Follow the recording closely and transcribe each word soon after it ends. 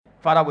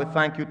Father, we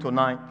thank you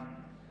tonight.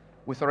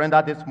 We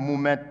surrender this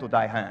moment to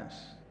thy hands.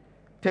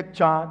 Take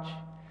charge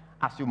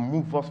as you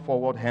move us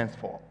forward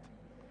henceforth.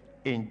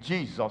 In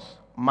Jesus'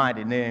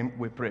 mighty name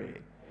we pray.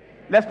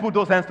 Let's put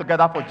those hands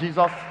together for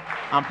Jesus.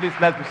 And please,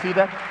 let's be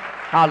seated.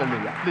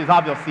 Hallelujah. Please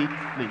have your seat.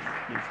 Please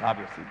have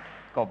your seat.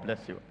 God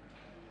bless you.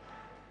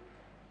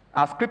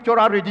 Our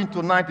scriptural reading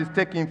tonight is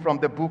taken from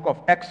the book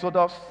of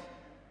Exodus,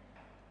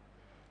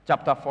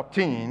 chapter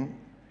 14,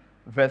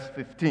 verse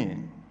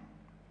 15.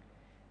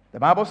 The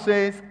Bible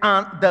says,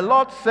 "And the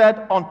Lord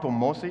said unto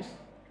Moses,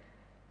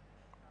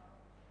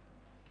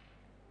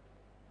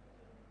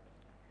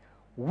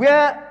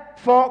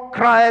 Wherefore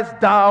criest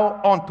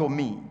thou unto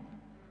me?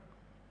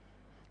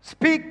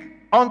 Speak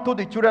unto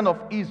the children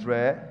of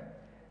Israel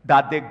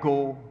that they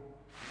go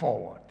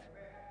forward."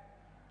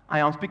 I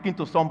am speaking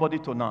to somebody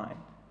tonight.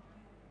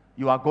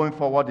 You are going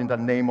forward in the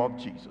name of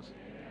Jesus.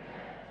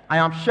 I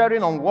am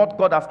sharing on what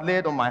God has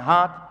laid on my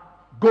heart,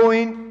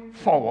 going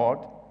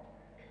forward,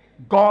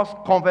 God's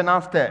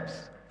covenant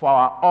steps for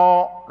our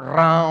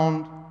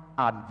all-round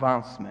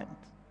advancement.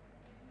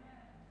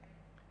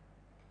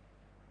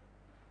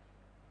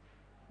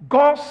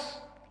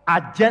 God's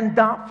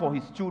agenda for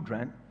his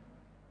children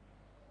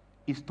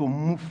is to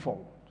move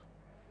forward.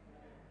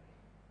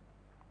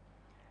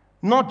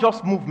 Not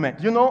just movement.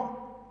 You know,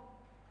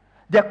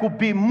 there could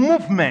be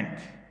movement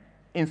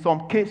in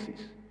some cases.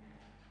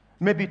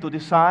 Maybe to the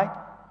side,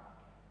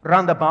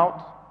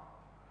 roundabout.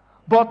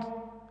 But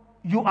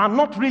you are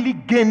not really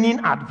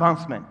gaining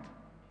advancement.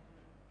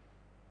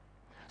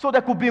 So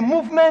there could be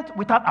movement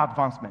without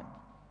advancement.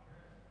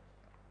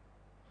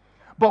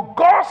 But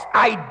God's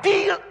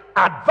ideal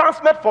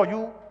advancement for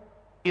you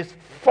is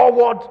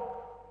forward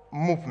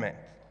movement.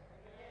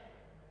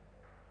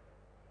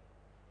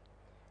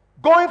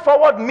 Going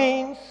forward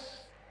means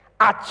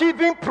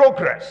achieving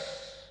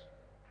progress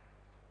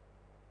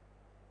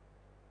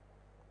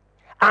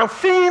and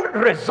seeing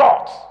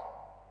results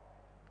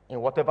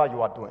in whatever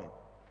you are doing,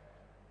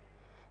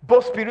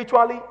 both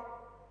spiritually,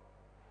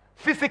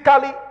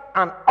 physically,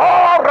 and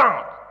all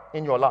around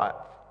in your life.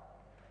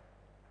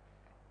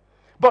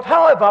 But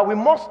however, we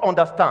must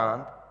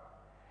understand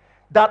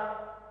that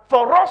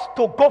for us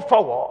to go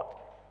forward,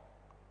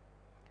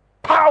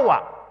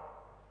 power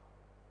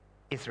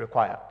is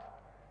required.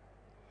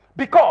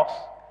 Because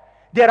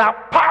there are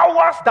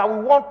powers that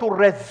will want to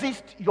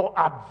resist your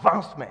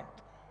advancement.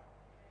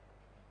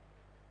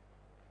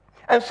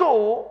 And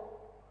so,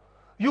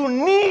 you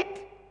need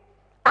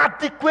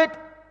adequate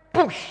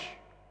push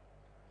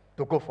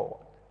to go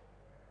forward.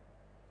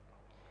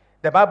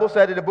 The Bible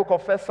said in the book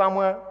of 1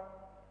 Samuel,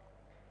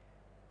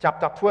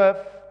 chapter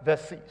 12,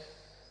 verse 6.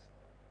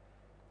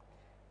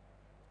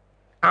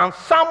 "And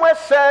Samuel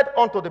said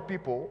unto the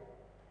people,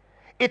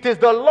 It is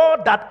the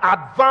Lord that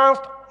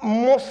advanced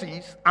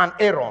Moses and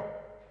Aaron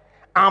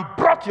and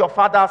brought your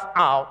fathers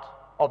out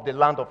of the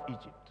land of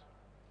Egypt."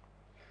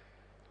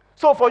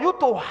 So for you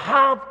to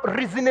have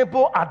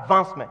reasonable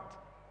advancement,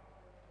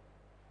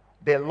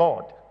 the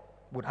Lord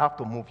would have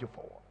to move you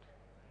forward.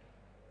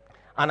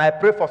 And I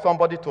pray for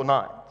somebody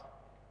tonight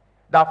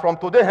that from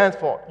today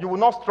henceforth, you will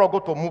not struggle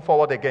to move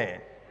forward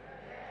again.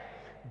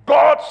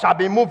 God shall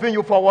be moving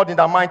you forward in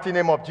the mighty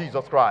name of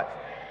Jesus Christ.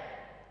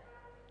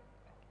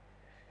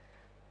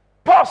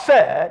 Paul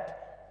said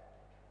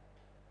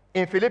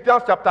in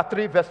Philippians chapter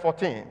 3, verse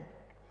 14,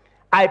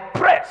 "I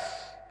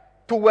press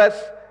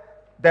towards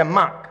the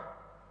mark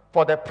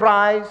for the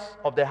prize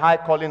of the high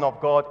calling of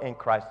God in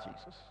Christ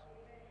Jesus."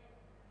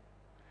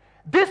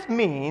 This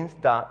means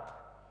that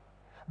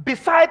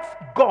besides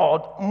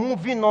God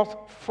moving us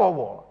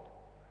forward,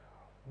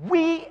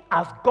 we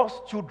as God's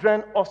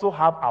children also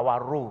have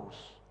our roles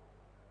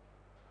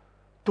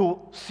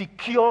to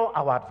secure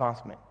our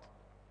advancement.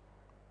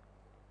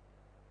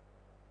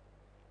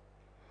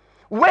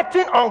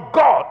 Waiting on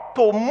God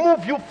to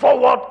move you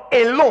forward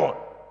alone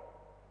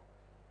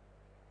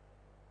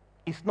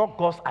is not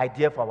God's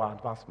idea for our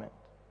advancement.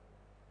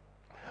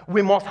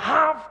 We must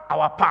have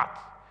our part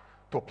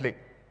to play.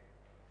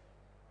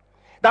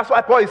 That's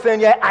why Paul is saying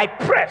here, "I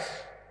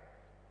press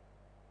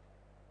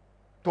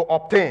to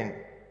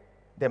obtain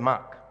the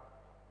mark."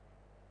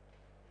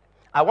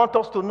 I want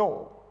us to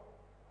know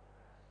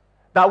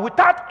that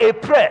without a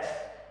press,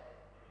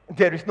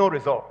 there is no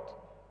result.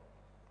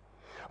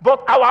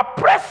 But our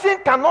pressing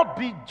cannot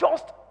be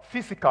just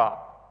physical.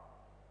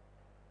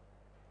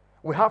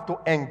 We have to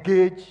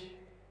engage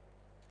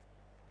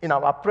in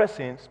our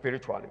pressing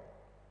spiritually.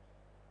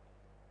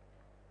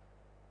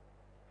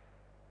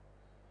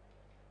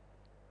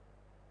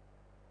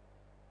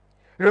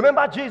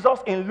 Remember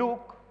Jesus in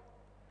Luke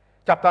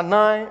chapter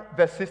 9,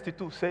 verse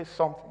 62 says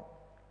something.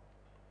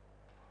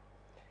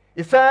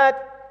 He said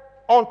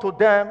unto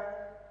them,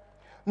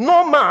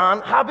 "No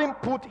man having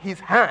put his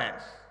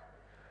hands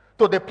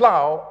to the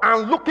plow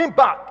and looking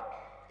back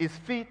is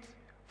fit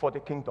for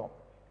the kingdom."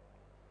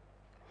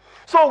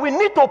 So we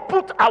need to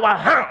put our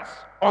hands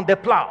on the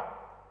plow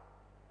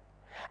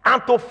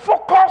and to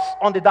focus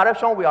on the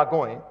direction we are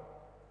going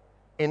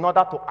in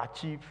order to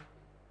achieve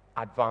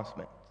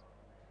advancement.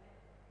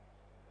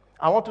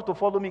 I want you to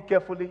follow me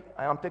carefully.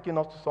 I am taking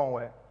us to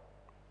somewhere.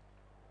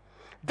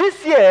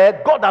 This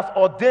year, God has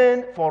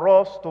ordained for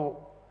us to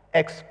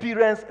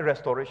experience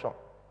restoration.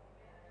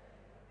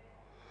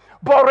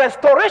 But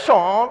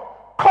restoration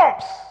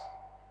comes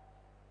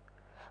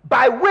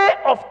by way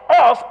of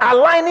us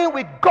aligning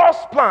with God's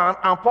plan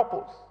and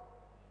purpose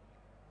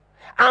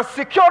and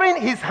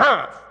securing his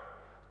hands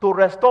to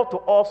restore to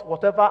us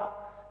whatever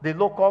the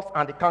locust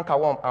and the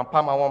cankerworm and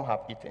palmerworm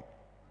have eaten.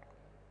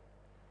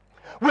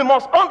 We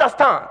must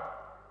understand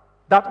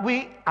that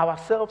we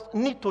ourselves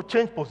need to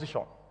change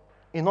position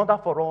in order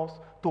for us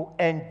to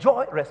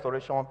enjoy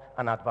restoration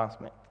and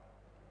advancement.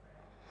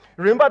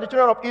 Remember the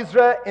children of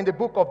Israel in the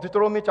book of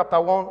Deuteronomy chapter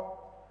 1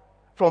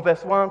 from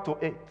verse 1 to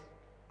 8.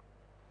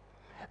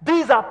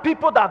 These are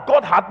people that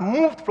God had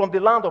moved from the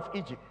land of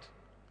Egypt,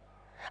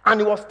 and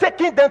he was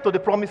taking them to the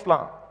promised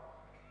land.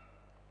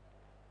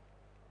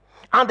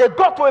 And they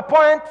got to a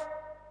point,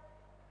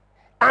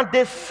 and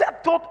they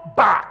settled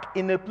back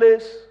in a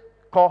place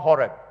called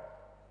Horeb.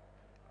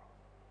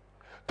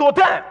 To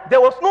them,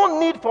 there was no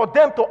need for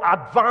them to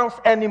advance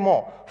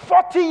anymore.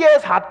 40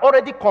 years had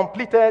already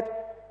completed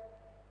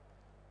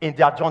in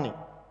their journey.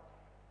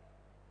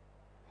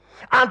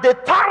 And they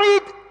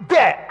tarried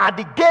there at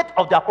the gate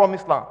of their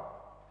promised land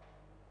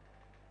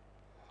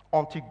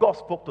until God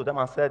spoke to them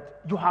and said,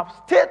 you have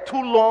stayed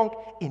too long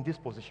in this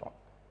position.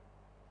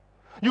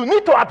 You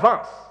need to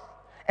advance.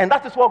 And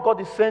that is what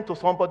God is saying to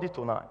somebody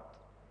tonight.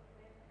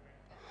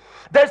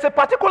 There is a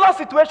particular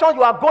situation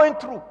you are going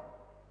through,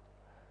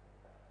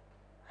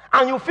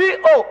 and you feel,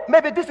 oh,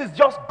 maybe this is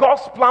just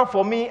God's plan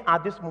for me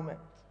at this moment.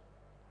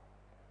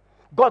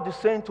 God is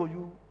saying to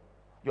you,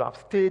 you have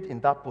stayed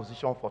in that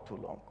position for too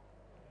long.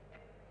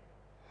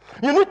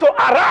 You need to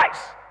arise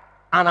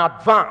and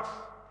advance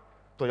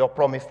to your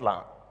promised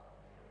land.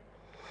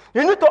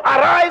 You need to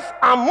arise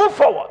and move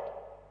forward.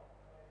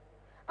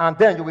 And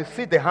then you will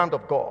see the hand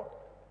of God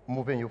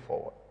moving you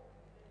forward.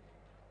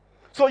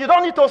 So you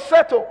don't need to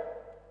settle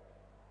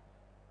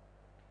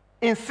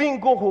in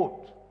singlehood.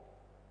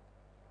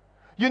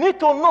 You need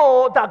to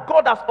know that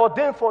God has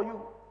ordained for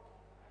you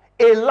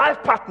a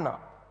life partner.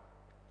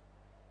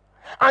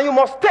 And you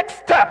must take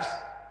steps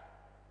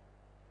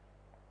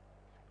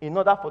in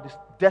order for this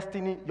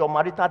destiny, your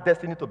marital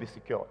destiny, to be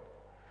secured.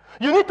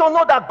 You need to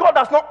know that God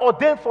has not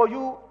ordained for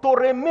you to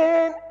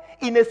remain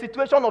in a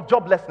situation of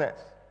joblessness.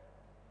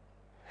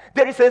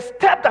 There is a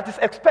step that is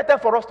expected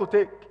for us to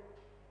take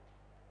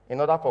in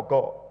order for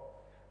God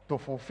to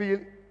fulfill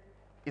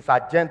his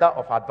agenda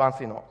of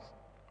advancing us.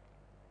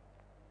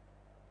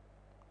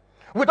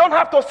 We don't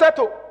have to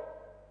settle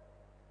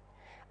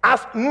as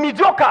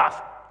mediocres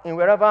in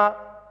wherever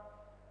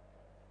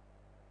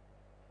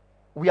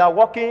we are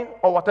working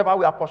or whatever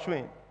we are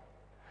pursuing.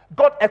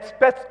 God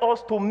expects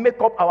us to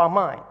make up our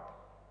mind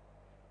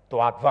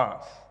to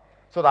advance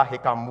so that he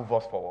can move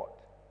us forward.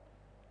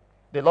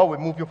 The Lord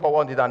will move you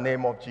forward in the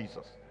name of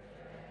Jesus.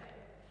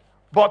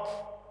 But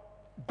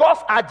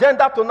God's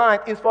agenda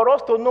tonight is for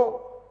us to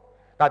know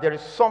that there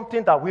is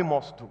something that we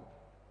must do.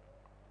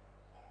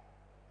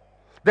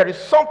 There is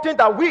something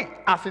that we,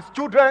 as his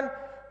children,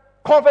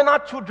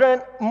 covenant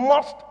children,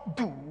 must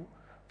do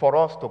for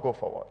us to go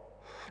forward.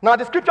 Now,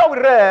 the scripture we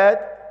read,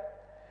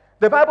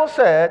 the Bible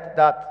said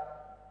that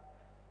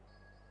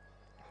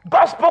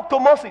God spoke to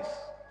Moses.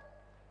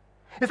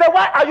 He said,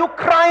 why are you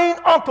crying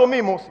unto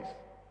me, Moses?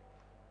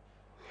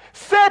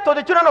 Say to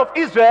the children of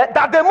Israel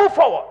that they move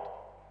forward.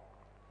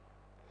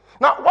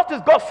 Now, what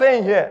is God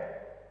saying here?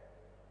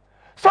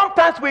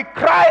 Sometimes we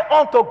cry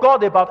unto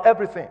God about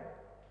everything.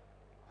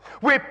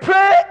 We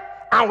pray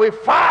and we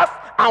fast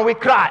and we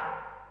cry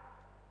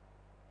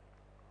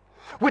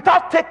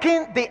without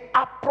taking the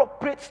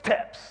appropriate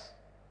steps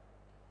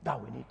that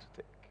we need to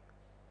take.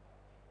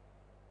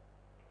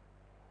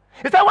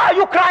 He said, why are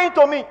you crying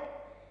to me?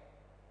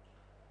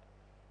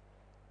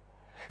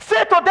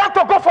 Say to them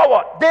to go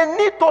forward. They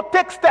need to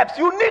take steps.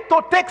 You need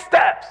to take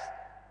steps.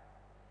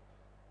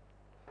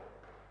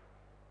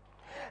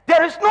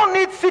 There is no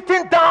need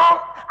sitting down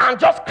and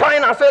just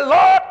crying and say,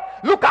 Lord,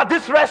 look at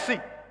this Red Sea.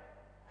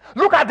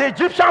 Look at the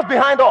Egyptians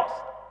behind us.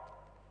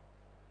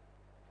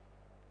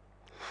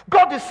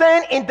 God is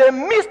saying, in the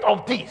midst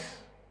of this,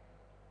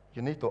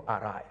 you need to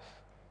arise.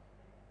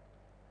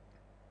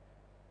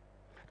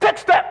 Take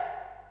step,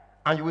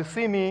 and you will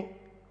see me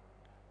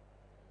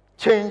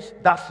change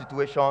that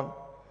situation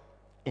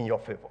in your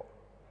favor.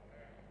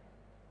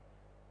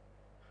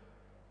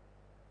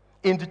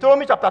 In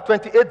Deuteronomy chapter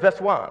 28,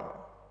 verse 1,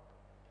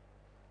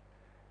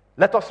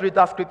 let us read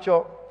that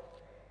scripture.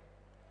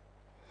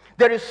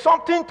 There is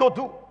something to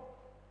do.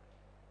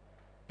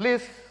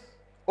 Please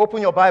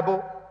open your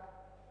Bible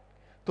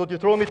to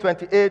Deuteronomy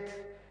 28,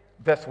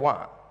 verse 1.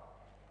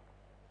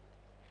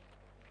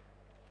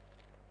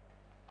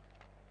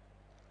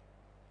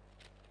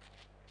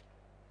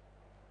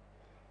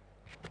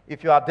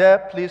 If you are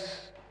there, please.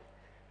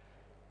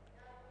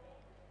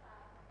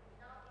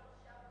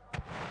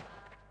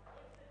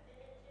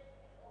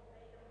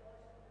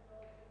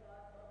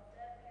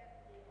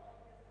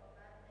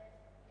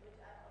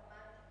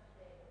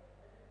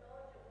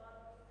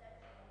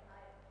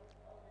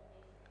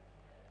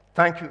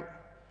 Thank you.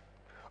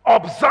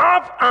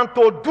 Observe and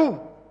to do.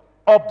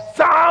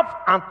 Observe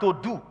and to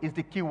do is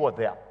the key word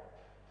there.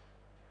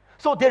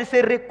 So there is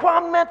a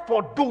requirement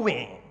for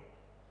doing.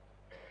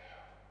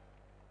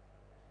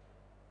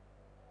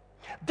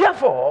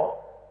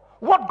 Therefore,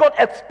 what God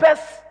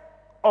expects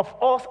of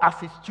us as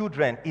his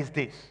children is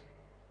this.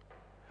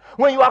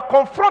 When you are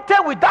confronted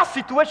with that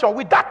situation,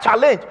 with that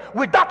challenge,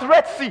 with that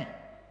Red Sea,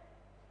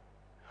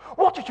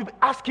 what you should be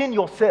asking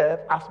yourself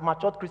as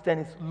matured Christian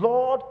is,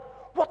 Lord,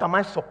 what am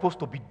I supposed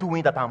to be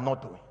doing that I'm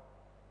not doing?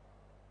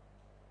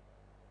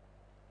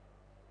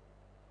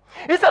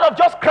 Instead of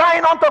just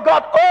crying unto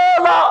God, oh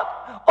Lord,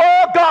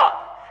 oh God,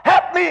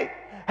 help me,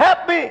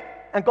 help me.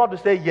 And God will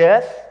say,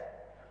 yes.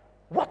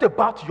 What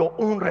about your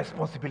own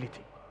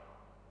responsibility?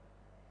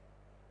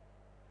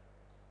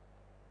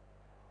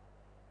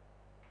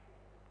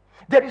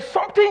 There is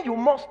something you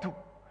must do.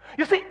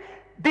 You see,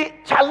 the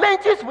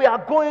challenges we are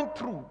going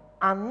through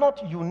are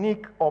not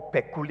unique or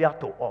peculiar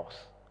to us.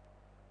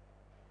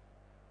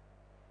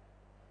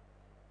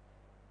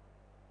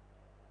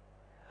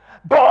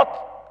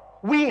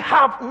 But we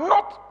have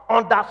not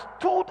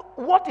understood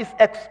what is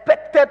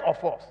expected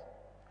of us.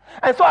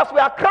 And so as we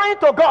are crying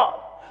to God,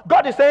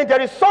 God is saying,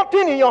 there is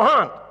something in your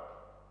hand.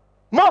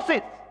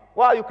 Moses,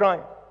 why are you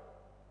crying?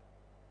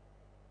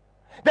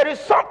 There is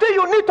something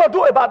you need to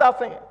do about that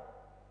thing.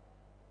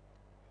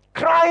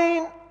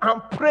 Crying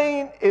and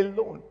praying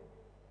alone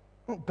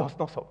does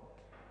not solve it.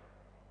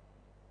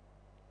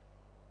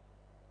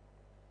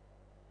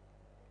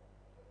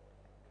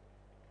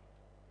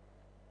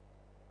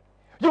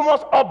 You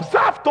must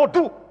observe to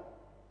do.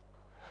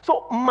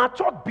 So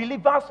matured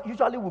believers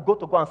usually will go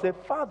to God and say,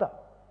 Father,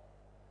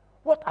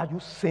 what are you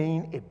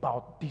saying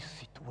about this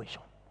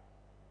situation?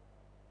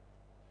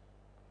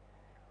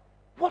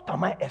 What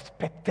am I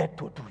expected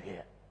to do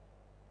here?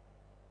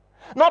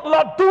 Not,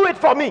 Lord, do it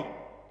for me.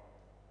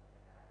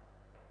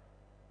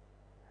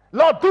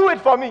 Lord, do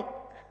it for me.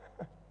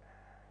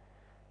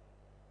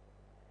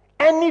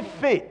 Any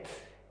faith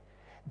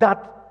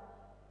that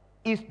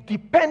is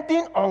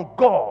depending on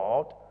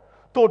God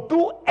to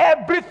do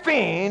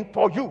everything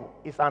for you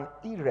is an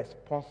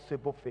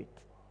irresponsible faith.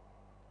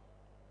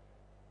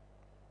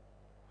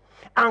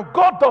 And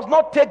God does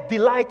not take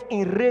delight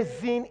in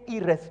raising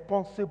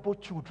irresponsible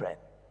children.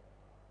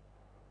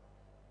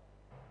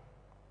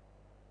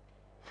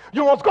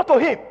 You must go to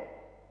him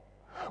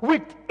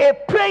with a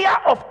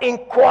prayer of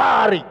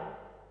inquiry.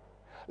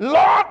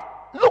 Lord,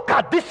 look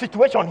at this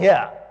situation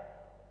here.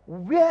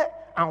 Where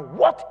and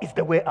what is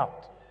the way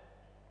out?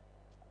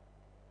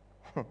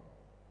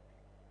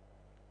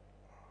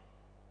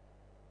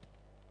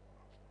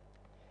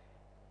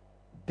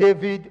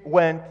 David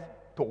went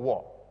to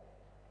war.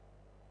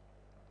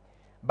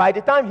 By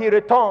the time he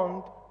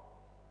returned,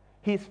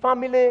 his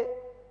family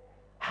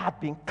had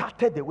been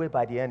carted away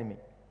by the enemy.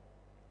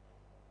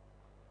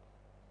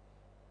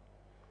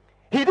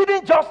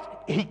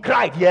 He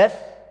cried, yes.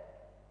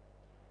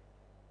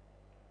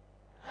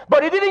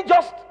 But he didn't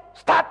just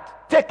start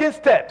taking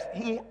steps.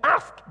 He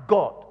asked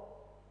God,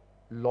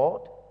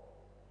 Lord,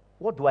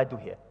 what do I do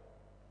here?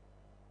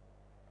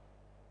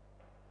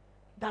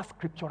 That's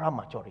scriptural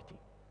maturity.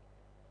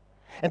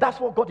 And that's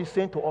what God is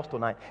saying to us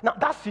tonight. Now,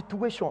 that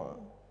situation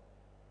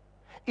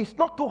is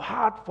not too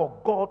hard for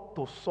God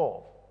to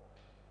solve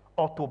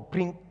or to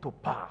bring to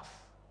pass.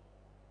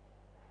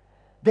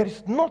 There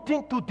is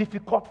nothing too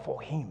difficult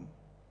for him.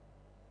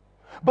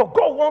 But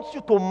God wants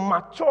you to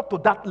mature to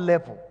that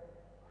level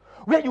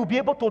where you'll be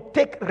able to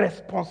take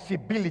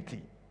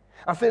responsibility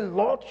and say,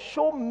 Lord,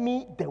 show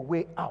me the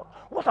way out.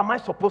 What am I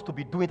supposed to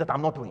be doing that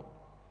I'm not doing?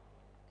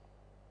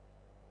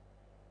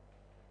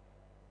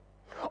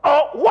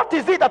 Or what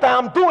is it that I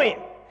am doing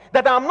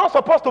that I'm not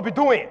supposed to be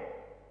doing?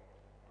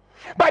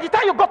 By the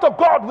time you go to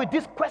God with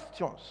these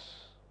questions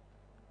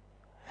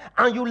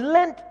and you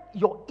lend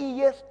your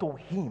ears to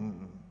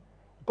him,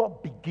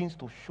 God begins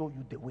to show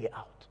you the way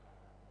out.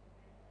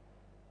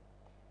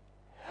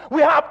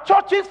 We have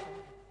churches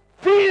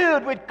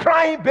filled with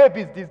crying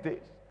babies these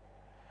days.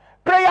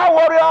 Prayer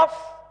warriors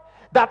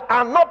that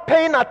are not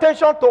paying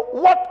attention to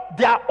what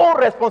their own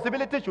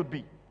responsibility should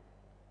be.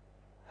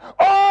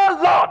 Oh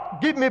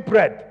Lord, give me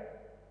bread.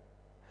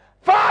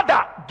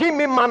 Father, give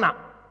me manna.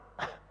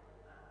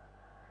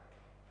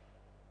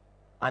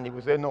 And he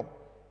will say, no,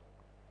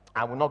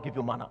 I will not give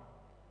you manna.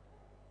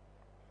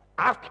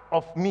 Ask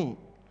of me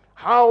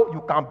how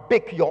you can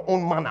bake your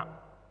own manna.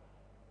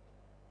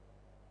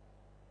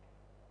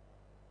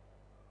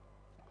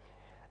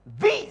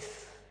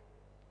 These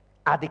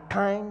are the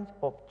kind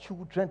of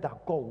children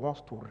that God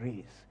wants to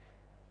raise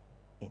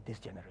in this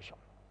generation.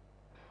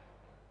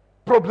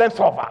 Problem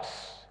solvers.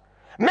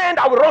 Men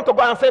that will run to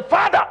God and say,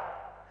 Father,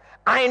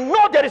 I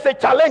know there is a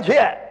challenge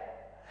here.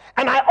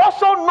 And I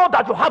also know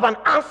that you have an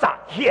answer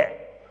here.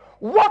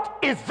 What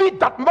is it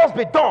that must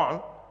be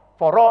done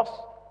for us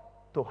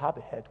to have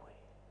a headway?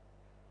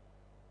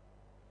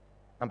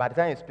 And by the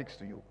time he speaks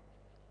to you,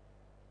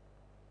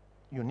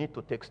 you need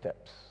to take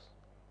steps.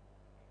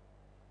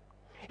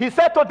 He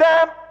said to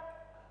them,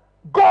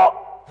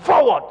 go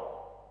forward.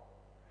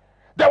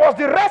 There was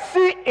the Red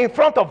Sea in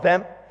front of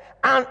them,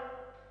 and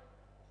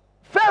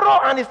Pharaoh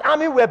and his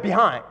army were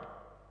behind.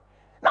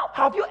 Now,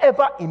 have you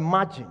ever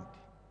imagined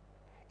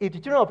if the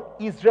children of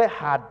Israel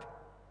had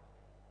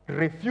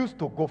refused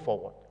to go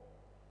forward?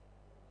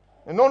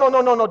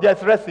 No,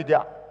 there's Red Sea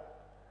there.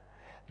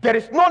 There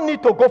is no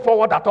need to go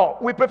forward at all.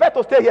 We prefer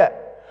to stay here.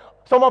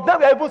 Some of them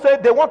were even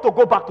saying they want to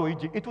go back to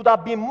Egypt. It would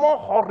have been more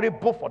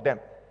horrible for them.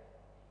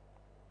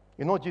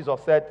 You know,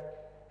 Jesus said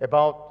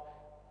about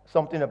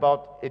something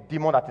about a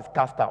demon that is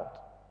cast out.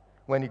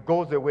 When he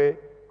goes away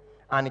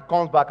and he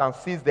comes back and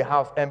sees the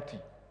house empty,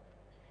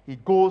 he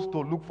goes to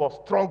look for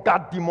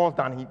stronger demons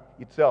than he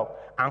itself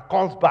and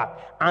comes back.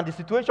 And the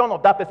situation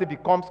of that person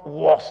becomes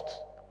worse.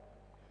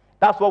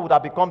 That's what would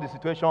have become the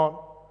situation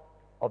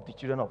of the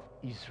children of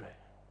Israel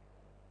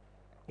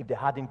if they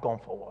hadn't gone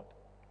forward.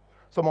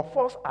 Some of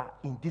us are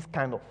in this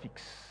kind of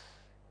fix.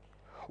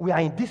 We are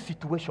in this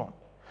situation.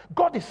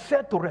 God is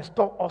said to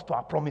restore us to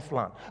our promised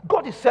land.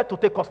 God is said to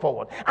take us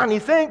forward. And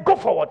he's saying, go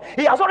forward.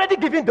 He has already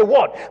given the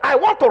word. I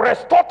want to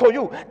restore to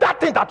you that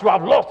thing that you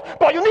have lost.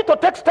 But you need to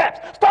take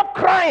steps. Stop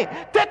crying.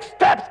 Take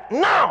steps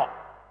now.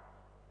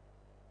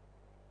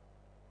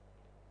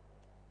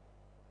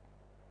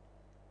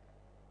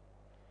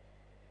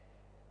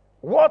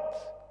 What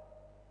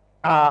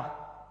are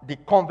the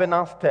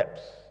covenant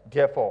steps,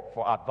 therefore,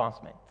 for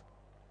advancement?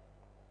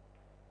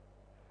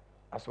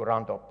 As we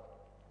round up.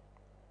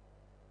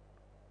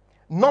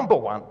 Number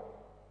one,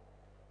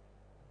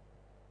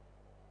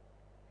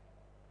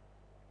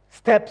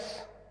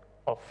 steps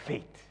of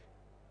faith.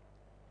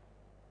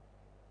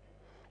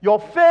 Your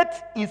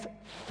faith is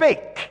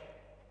fake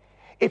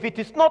if it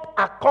is not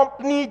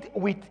accompanied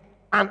with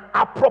an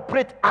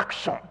appropriate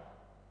action.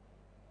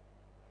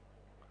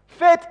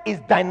 Faith is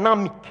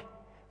dynamic.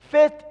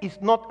 Faith is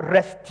not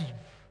restive.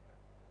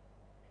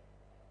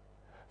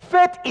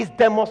 Faith is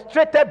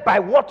demonstrated by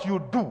what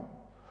you do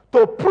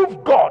to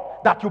prove God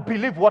that you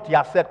believe what he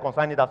has said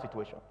concerning that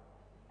situation.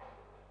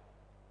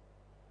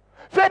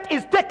 Faith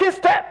is taking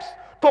steps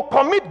to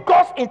commit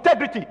God's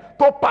integrity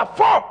to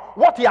perform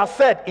what he has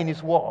said in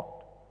his word.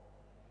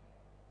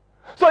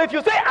 So if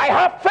you say, I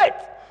have faith,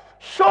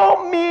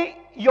 show me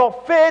your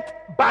faith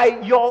by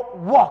your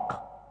work,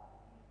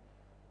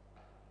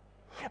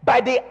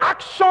 by the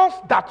actions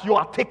that you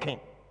are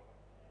taking.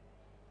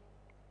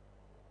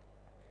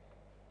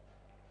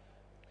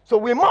 So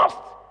we must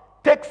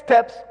take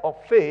steps of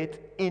faith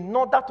in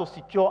order to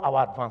secure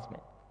our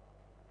advancement.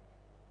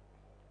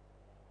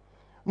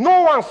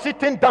 No one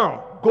sitting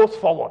down goes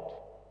forward.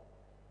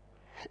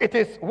 It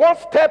is one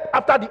step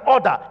after the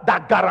other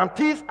that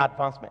guarantees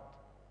advancement.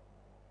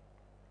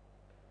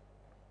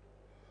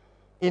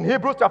 In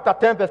Hebrews chapter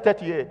 10 verse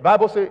 38, the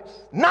Bible says,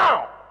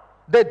 now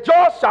the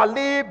just shall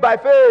live by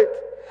faith.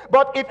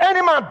 But if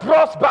any man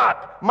draws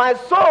back, my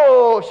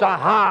soul shall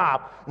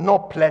have no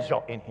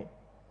pleasure in him.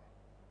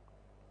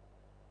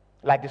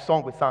 Like the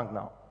song we sang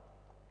now.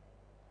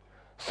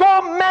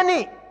 So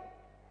many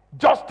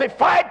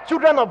justified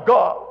children of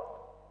God,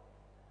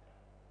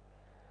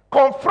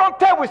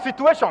 confronted with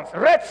situations,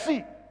 Red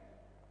Sea,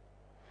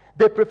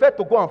 they prefer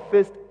to go and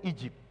face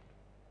Egypt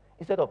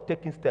instead of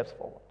taking steps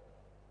forward.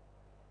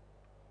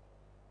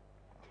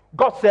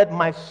 God said,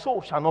 my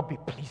soul shall not be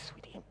pleased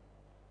with him.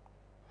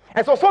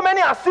 And so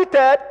many are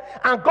seated,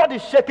 and God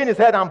is shaking his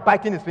head and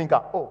biting his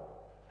finger. Oh,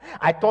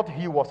 I thought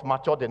he was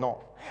matured enough.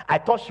 I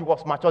thought she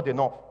was matured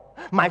enough.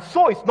 My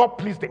soul is not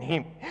pleased in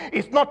him.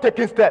 He's not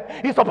taking steps.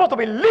 He's supposed to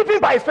be living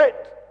by his faith.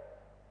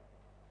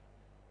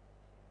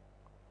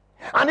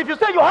 And if you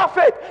say you have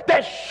faith,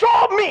 then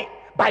show me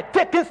by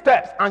taking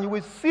steps, and you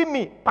will see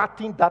me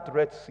parting that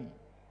Red Sea.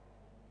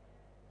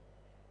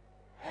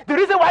 The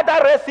reason why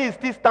that Red Sea is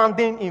still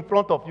standing in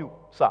front of you,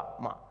 sir,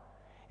 ma,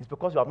 is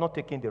because you have not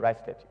taken the right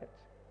steps yet.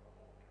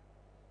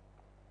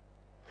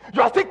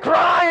 You are still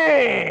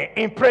crying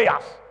in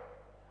prayers.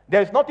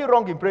 There is nothing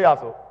wrong in prayers,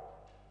 though.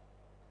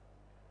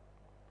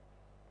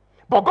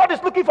 But God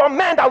is looking for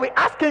men that will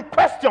ask him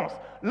questions.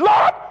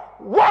 Lord,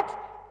 what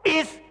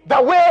is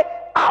the way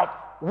out?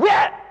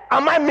 Where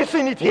am I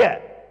missing it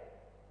here?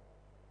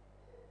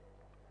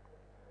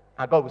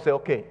 And God will say,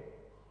 okay,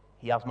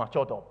 he has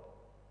matured up.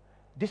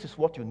 This is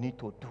what you need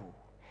to do,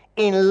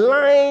 in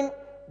line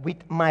with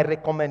my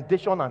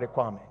recommendation and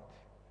requirement.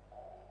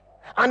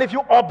 And if you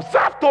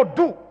observe to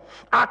do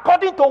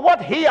according to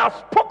what he has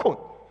spoken,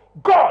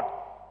 God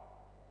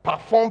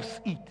performs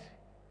it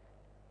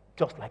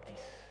just like this.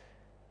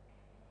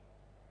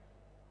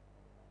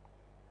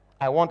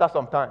 I wonder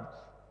sometimes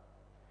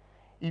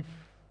if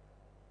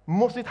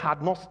Moses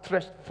had not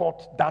stretched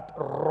forth that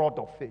rod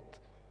of faith.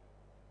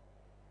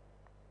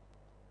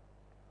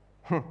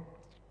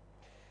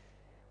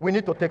 We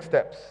need to take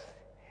steps.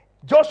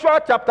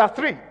 Joshua chapter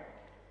 3,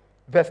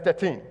 verse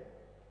 13.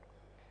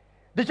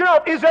 The children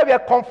of Israel were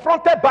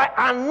confronted by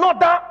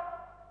another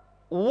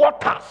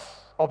waters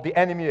of the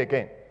enemy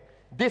again.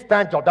 This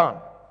time Jordan.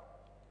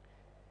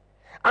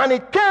 And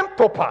it came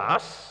to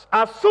pass,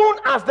 as soon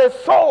as the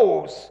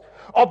soles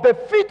of the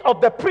feet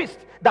of the priest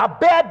that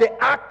bear the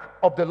ark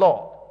of the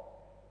Lord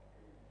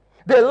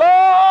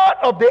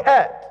of the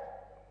earth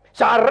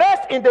shall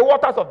rest in the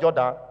waters of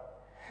Jordan,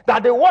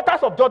 that the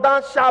waters of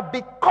Jordan shall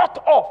be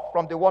cut off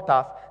from the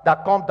waters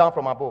that come down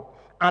from above,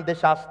 and they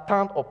shall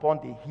stand upon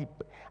the heap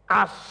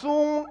as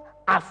soon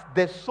as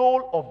the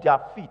sole of their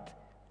feet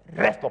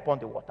rest upon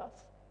the waters.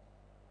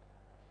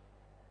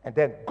 And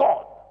then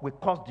God will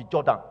cause the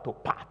Jordan to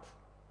part.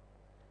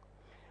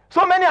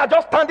 So many are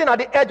just standing at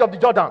the edge of the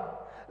Jordan.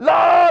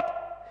 Lord,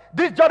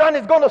 this Jordan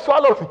is going to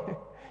swallow me.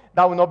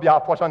 That will not be our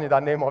portion in the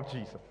name of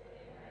Jesus.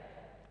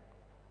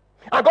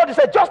 And God will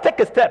say, just take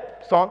a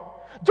step, son.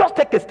 Just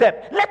take a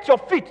step. Let your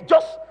feet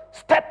just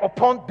step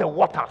upon the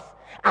waters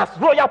as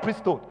royal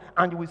priesthood.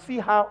 And you will see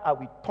how I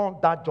will turn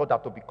that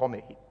Jordan to become a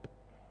heap.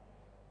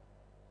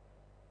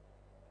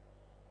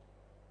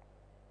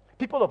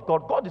 People of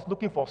God, God is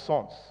looking for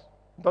sons.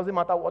 It doesn't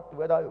matter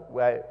whether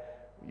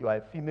you are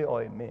a female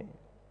or a male.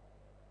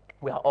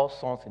 We are all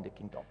sons in the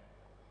kingdom.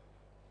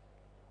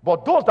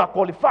 But those that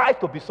qualify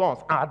to be sons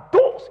are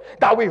those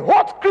that will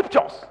hold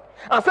scriptures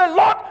and say,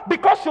 Lord,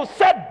 because you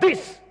said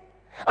this,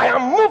 I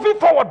am moving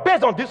forward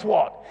based on this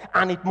word.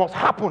 And it must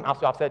happen as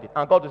you have said it.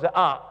 And God will say,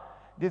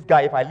 this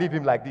guy, if I leave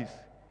him like this.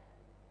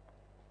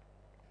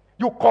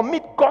 You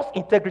commit God's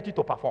integrity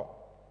to perform.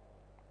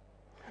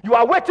 You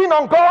are waiting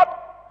on God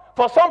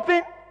for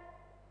something,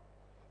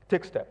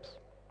 take steps.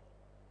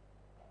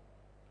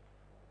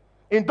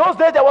 In those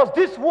days, there was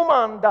this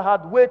woman that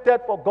had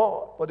waited for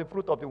God for the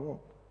fruit of the womb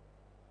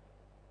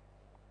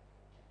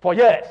for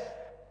years.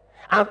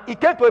 And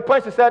it came to a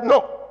point she said,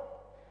 no,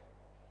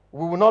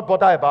 we will not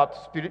bother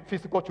about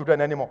physical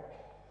children anymore.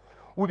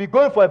 We'll be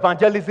going for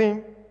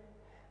evangelism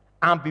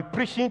and be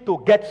preaching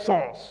to get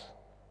sons.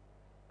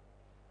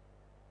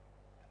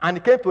 And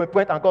it came to a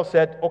point and God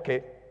said,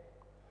 okay,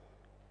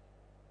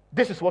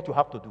 this is what you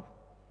have to do.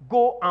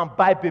 Go and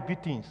buy baby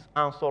things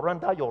and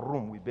surrender your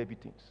room with baby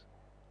things.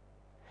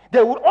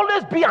 There will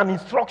always be an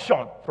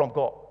instruction from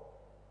God.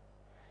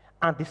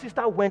 And the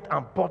sister went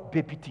and bought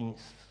baby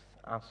things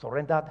and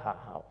surrendered her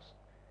house.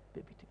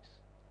 Baby things.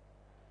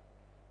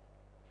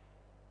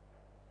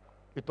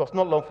 It was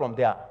not long from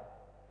there.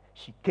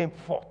 She came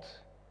forth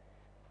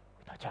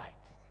with a child.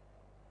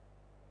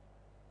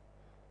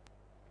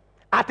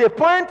 At a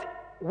point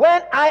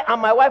when I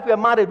and my wife were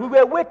married, we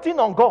were waiting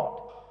on God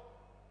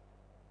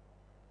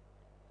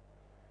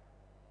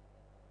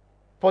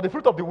for the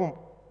fruit of the womb.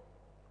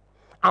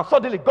 And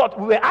suddenly God,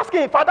 we were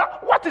asking him, Father,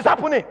 what is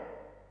happening?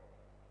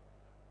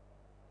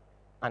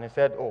 And he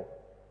said,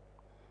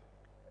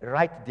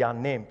 write their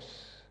names.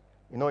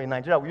 You know, in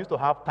Nigeria, we used to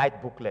have tithe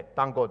booklet.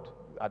 Thank God,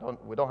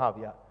 we don't have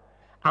here.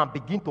 And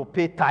begin to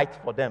pay tithe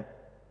for them.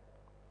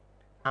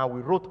 And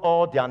we wrote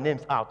all their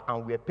names out,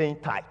 and we were paying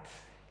tithe.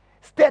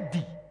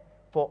 Steady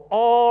for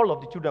all of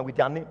the children with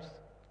their names.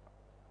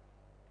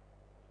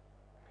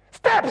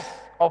 Steps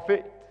of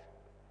faith.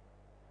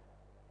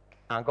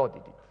 And God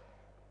did it.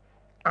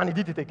 And he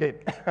did it again.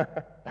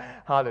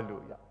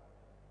 Hallelujah.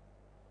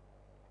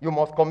 You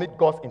must commit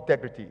God's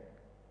integrity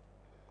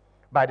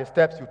by the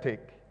steps you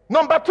take.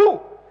 Number 2,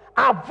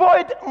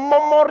 avoid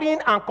murmuring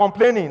and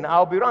complaining.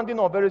 I'll be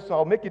rounding up very soon.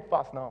 I'll make it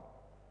fast now.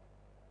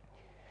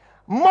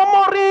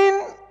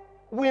 Murmuring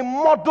will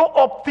muddle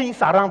up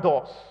things around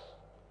us.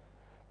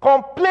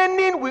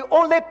 Complaining will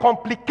only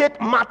complicate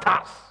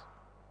matters.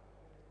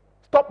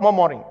 Stop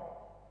murmuring.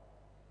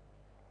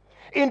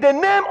 In the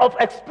name of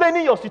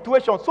explaining your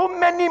situation, so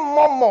many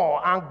murmur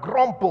and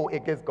grumble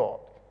against God.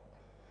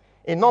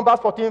 In Numbers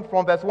 14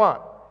 from verse 1,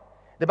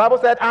 the Bible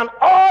said, and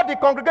all the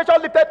congregation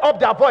lifted up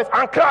their voice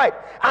and cried,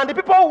 and the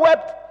people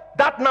wept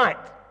that night.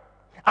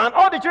 And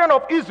all the children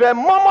of Israel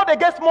murmured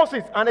against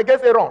Moses and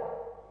against Aaron.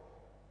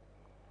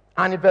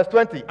 And in verse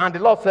 20, and the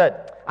Lord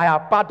said, I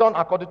have pardoned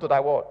according to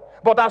thy word.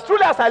 But as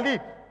truly as I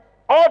live,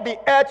 all the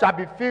earth shall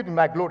be filled with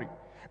my glory.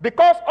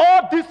 Because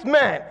all these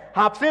men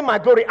have seen my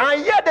glory,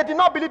 and yet they did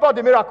not believe all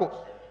the miracles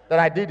that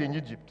I did in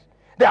Egypt.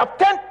 They have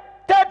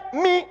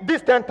tempted me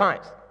these 10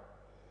 times,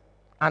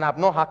 and have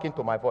not hearkened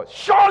to my voice.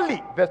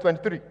 Surely, verse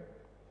 23,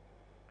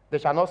 they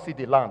shall not see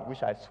the land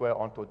which I swear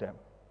unto them.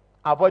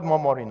 Avoid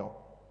murmuring.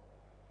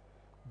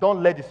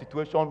 Don't let the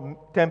situation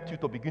tempt you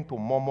to begin to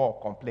murmur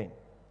or complain.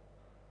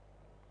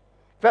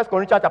 1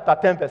 Corinthians chapter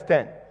 10, verse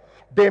 10.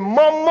 They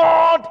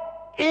murmured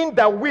in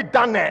the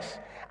wilderness,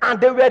 and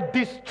they were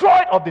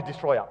destroyed of the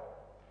destroyer.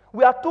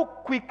 We are too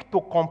quick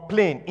to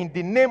complain in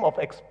the name of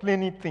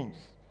explaining things.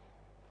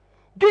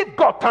 Give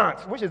God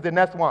thanks, which is the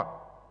next one.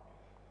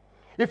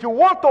 If you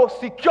want to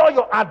secure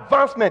your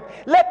advancement,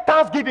 let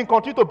thanksgiving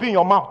continue to be in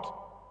your mouth.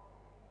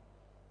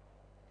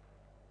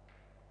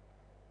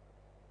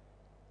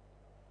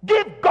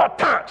 Give God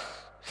thanks.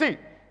 See,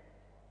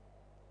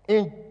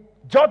 in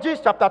Judges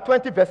chapter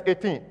 20, verse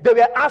 18, they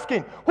were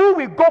asking, who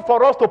will go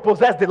for us to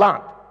possess the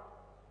land?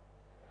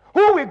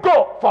 Who will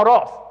go for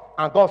us?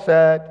 And God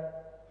said,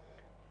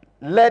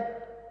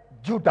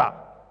 let Judah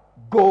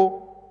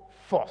go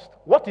first.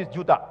 What is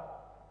Judah?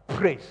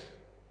 Praise.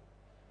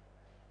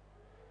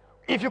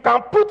 If you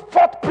can put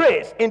forth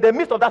praise in the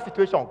midst of that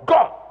situation,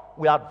 God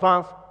will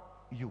advance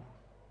you.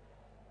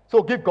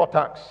 So give God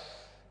thanks.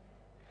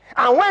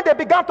 And when they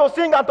began to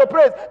sing and to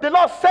praise, the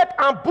Lord set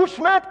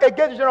ambushment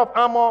against the children of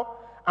Ammon,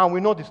 and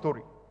we know the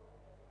story.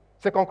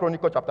 2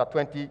 Chronicles chapter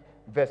 20,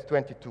 verse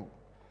 22.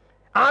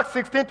 Acts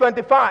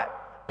 16:25.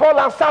 Paul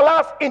and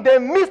Silas, in the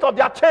midst of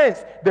their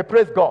chains, they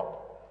praised God.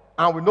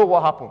 And we know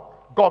what happened.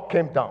 God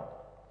came down.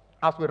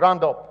 As we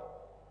round up,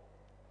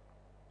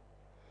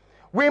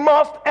 we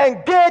must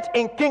engage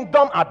in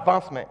kingdom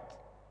advancement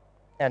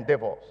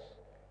endeavors.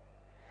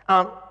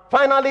 And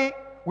finally,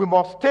 we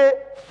must stay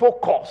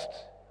focused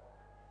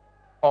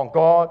on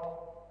God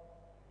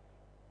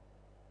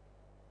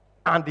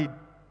and the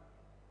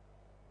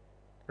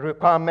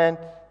requirement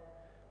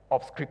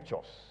of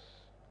scriptures.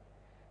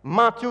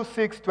 Matthew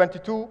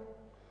 6:22.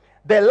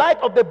 The light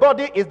of the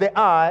body is the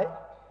eye.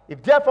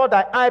 If therefore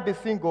thy eye be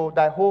single,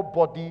 thy whole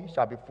body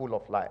shall be full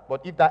of light.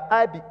 But if thy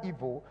eye be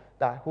evil,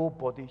 thy whole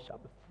body shall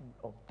be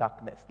full of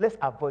darkness. Let's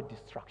avoid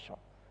distraction.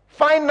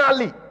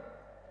 Finally,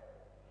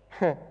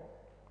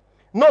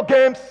 no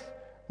games,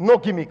 no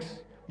gimmicks.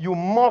 You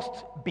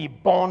must be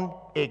born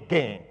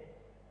again.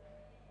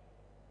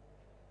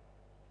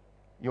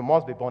 You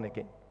must be born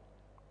again.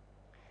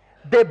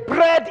 The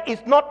bread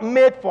is not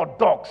made for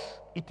dogs.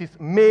 It is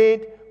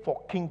made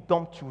for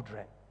kingdom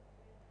children.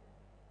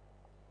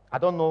 I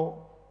don't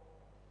know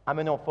how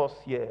many of us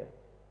here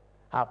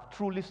have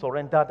truly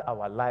surrendered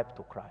our life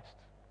to Christ.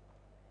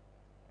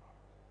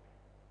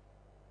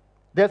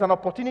 There's an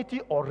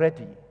opportunity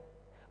already.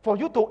 For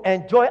you to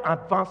enjoy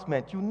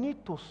advancement, you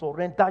need to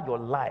surrender your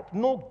life.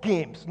 No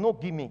games, no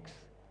gimmicks.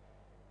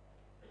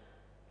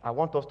 I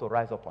want us to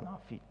rise up on our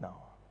feet now.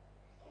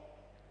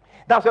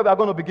 That's where we are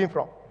going to begin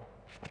from.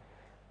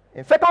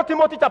 In 2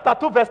 Timothy chapter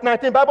 2, verse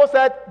 19, the Bible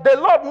said, the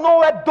Lord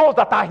knoweth those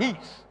that are his.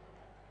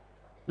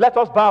 Let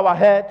us bow our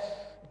heads,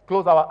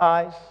 close our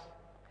eyes.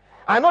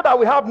 I know that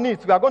we have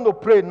needs. We are going to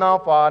pray now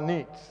for our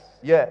needs.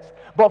 Yes.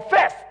 But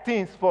first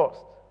things first.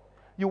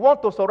 You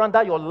want to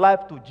surrender your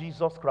life to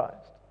Jesus Christ.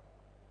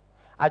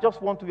 I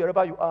just want to,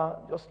 wherever you are,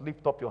 just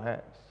lift up your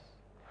hands.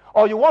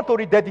 Or you want to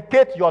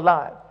rededicate your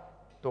life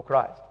to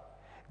Christ.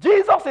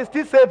 Jesus is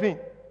still saving.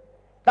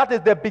 That is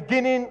the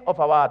beginning of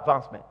our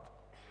advancement.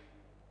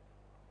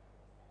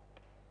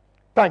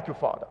 Thank you,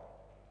 Father.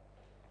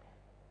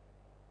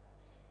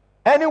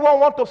 Anyone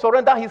want to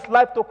surrender his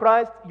life to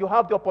Christ, you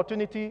have the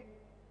opportunity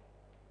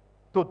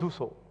to do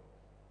so.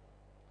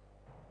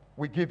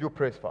 We give you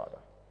praise, Father.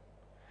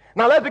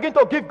 Now let's begin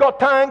to give God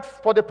thanks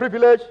for the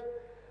privilege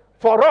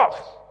for us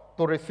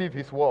to receive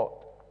his word.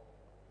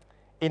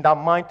 In the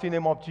mighty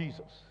name of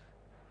Jesus.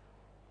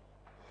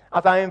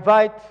 As I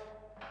invite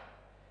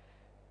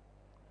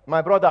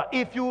my brother,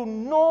 if you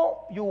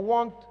know you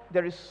want,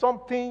 there is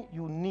something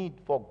you need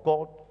for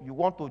God, you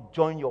want to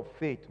join your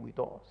faith with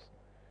us,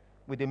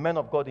 with the men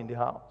of God in the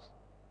house,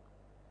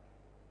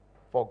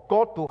 for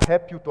God to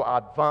help you to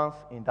advance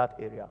in that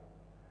area.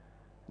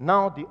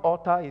 Now the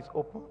altar is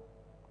open.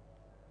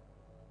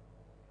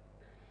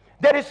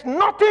 There is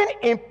nothing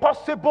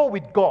impossible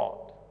with God.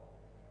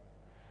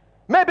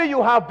 Maybe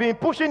you have been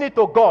pushing it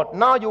to God.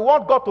 Now you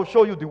want God to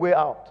show you the way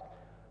out.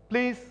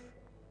 Please,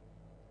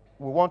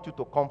 we want you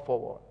to come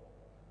forward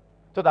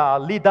so that our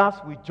leaders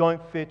will join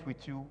faith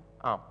with you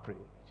and pray.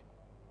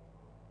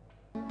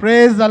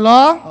 Praise the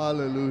Lord.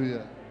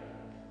 Hallelujah.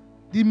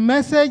 The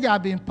message has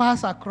been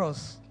passed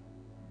across.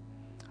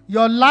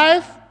 Your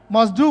life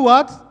must do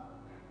what?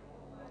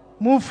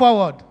 Move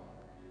forward.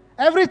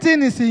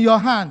 Everything is in your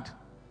hand.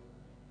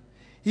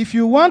 If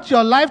you want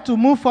your life to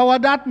move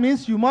forward, that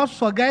means you must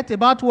forget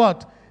about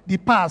what? The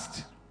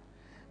past.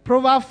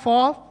 Proverbs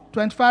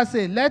 4:25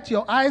 says, let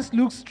your eyes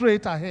look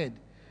straight ahead.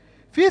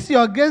 Fix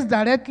your gaze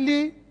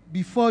directly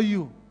before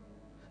you.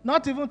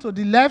 Not even to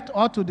the left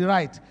or to the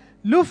right.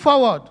 Look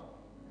forward.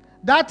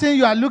 That thing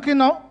you are looking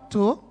up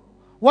to,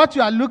 what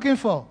you are looking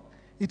for,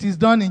 it is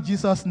done in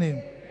Jesus' name.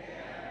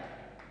 Amen.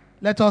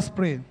 Let us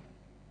pray.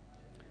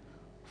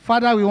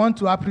 Father, we want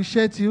to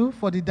appreciate you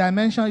for the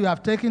dimension you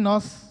have taken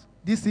us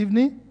this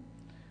evening.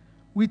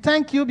 We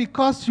thank you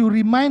because you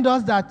remind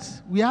us that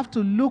we have to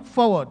look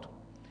forward.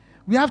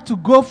 We have to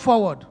go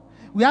forward.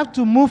 We have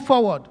to move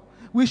forward.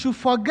 We should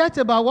forget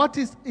about what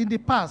is in the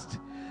past.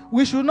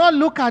 We should not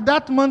look at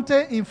that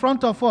mountain in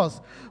front of us.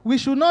 We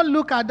should not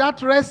look at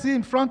that Red Sea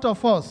in front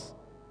of us.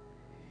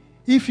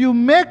 If you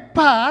make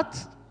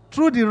path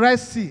through the Red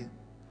Sea,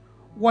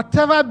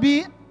 whatever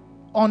be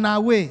on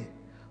our way,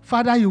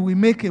 Father, you will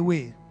make a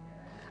way.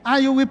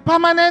 And you will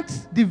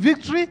permanent the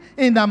victory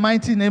in the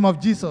mighty name of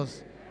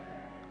Jesus.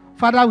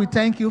 Father, we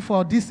thank you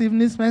for this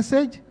evening's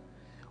message.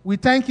 We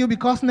thank you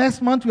because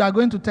next month we are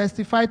going to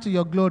testify to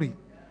your glory.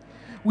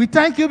 We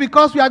thank you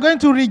because we are going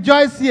to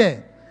rejoice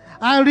here.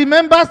 And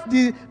remember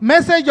the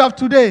message of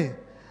today,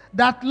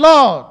 that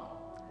Lord,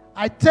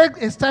 I take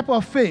a step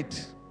of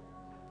faith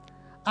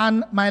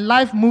and my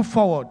life move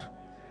forward.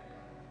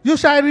 You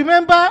shall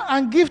remember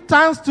and give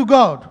thanks to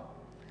God.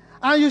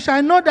 And you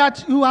shall know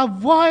that you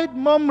avoid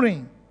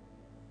murmuring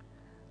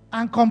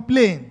and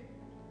complain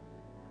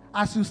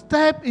as you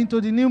step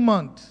into the new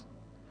month.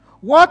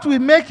 What will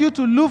make you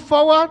to look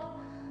forward?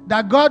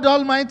 That God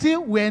Almighty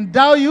will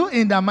endow you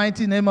in the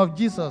mighty name of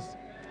Jesus.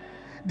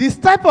 this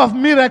type of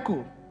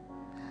miracle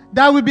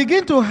that will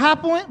begin to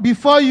happen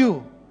before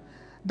you,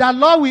 the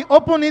Lord will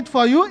open it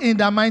for you in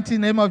the mighty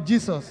name of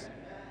Jesus.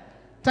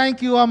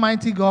 Thank you,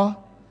 Almighty God.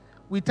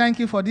 We thank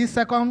you for this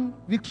second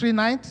victory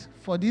night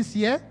for this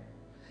year.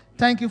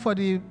 Thank you for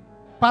the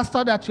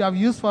pastor that you have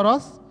used for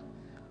us.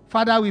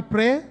 Father, we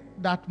pray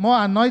that more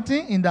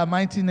anointing in the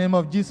mighty name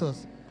of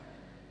Jesus.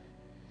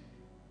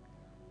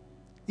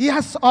 He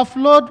has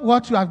offloaded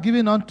what you have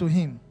given unto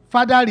him.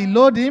 Father,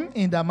 reload him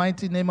in the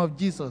mighty name of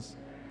Jesus.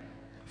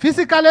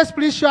 Physically,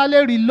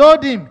 spiritually,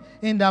 reload him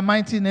in the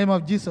mighty name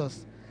of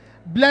Jesus.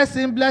 Bless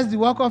him, bless the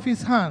work of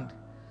his hand.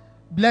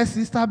 Bless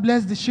sister,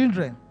 bless the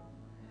children.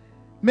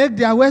 Make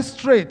their way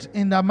straight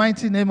in the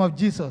mighty name of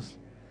Jesus.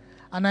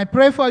 And I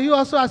pray for you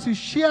also as you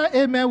share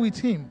amen with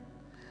him,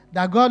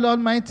 that God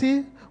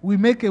Almighty will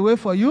make a way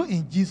for you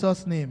in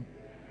Jesus' name.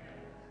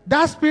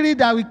 That spirit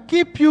that will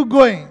keep you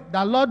going,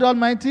 the Lord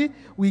Almighty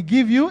will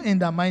give you in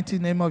the mighty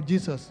name of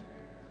Jesus.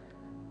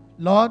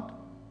 Lord,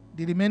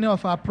 the remaining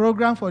of our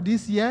program for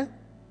this year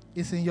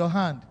is in your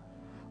hand.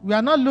 We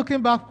are not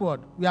looking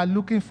backward, we are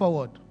looking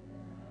forward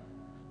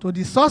to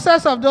the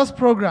success of those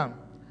programs.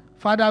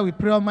 Father, we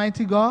pray,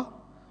 Almighty God,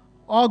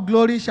 all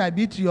glory shall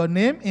be to your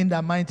name in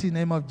the mighty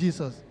name of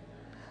Jesus.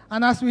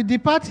 And as we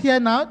depart here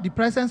now, the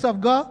presence of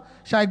God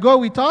shall go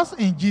with us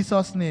in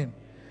Jesus' name.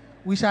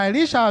 We shall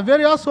reach our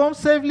various homes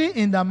safely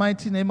in the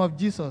mighty name of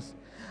Jesus.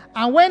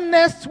 And when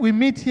next we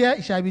meet here,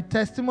 it shall be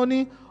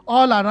testimony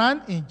all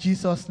around in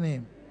Jesus'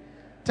 name.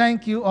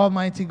 Thank you,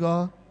 Almighty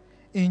God.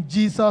 In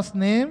Jesus'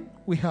 name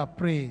we have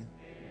prayed.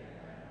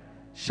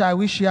 Shall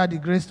we share the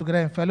grace together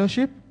in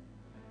fellowship?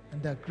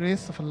 And the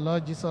grace of the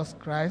Lord Jesus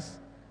Christ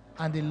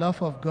and the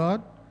love of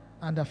God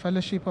and the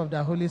fellowship of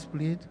the Holy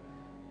Spirit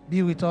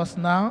be with us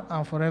now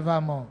and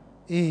forevermore.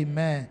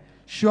 Amen.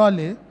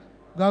 Surely,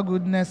 God's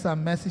goodness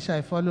and mercy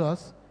shall follow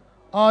us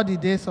all the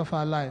days of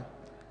our life,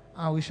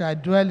 and we shall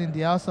dwell in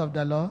the house of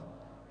the Lord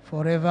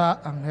forever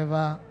and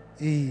ever.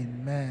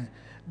 Amen.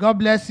 God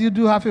bless you.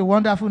 Do have a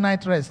wonderful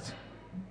night rest.